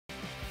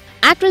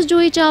Actress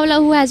Juhi Chawla,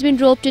 who has been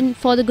roped in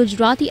for the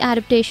Gujarati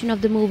adaptation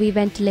of the movie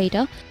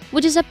Ventilator,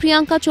 which is a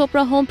Priyanka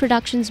Chopra home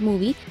productions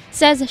movie,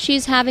 says she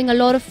is having a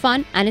lot of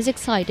fun and is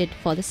excited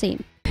for the same.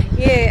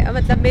 ये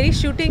मतलब मेरी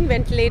shooting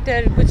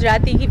ventilator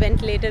Gujarati की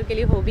ventilator के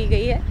लिए हो भी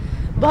गई है.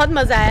 बहुत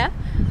मज़ा आया.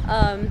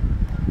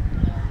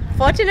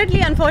 फॉर्चुनेटली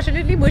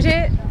अनफॉर्चुनेटली मुझे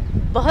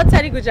बहुत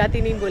सारी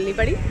गुजराती नहीं बोलनी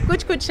पड़ी.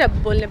 कुछ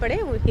शब्द बोलने पड़े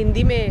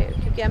हिंदी में,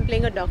 क्योंकि I am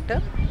playing a doctor,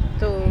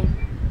 तो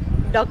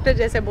डॉक्टर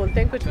जैसे बोलते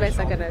हैं कुछ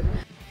वैसा कर रहे हैं.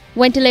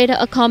 Ventilator,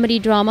 a comedy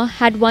drama,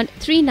 had won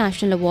 3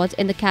 national awards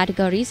in the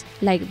categories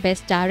like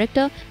Best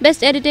Director,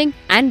 Best Editing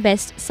and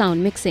Best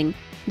Sound Mixing.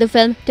 The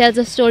film tells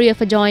the story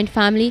of a joint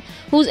family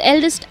whose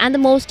eldest and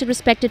the most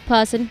respected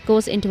person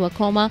goes into a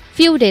coma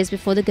few days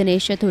before the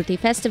Ganesh Chaturthi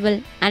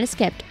festival and is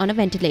kept on a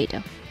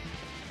ventilator.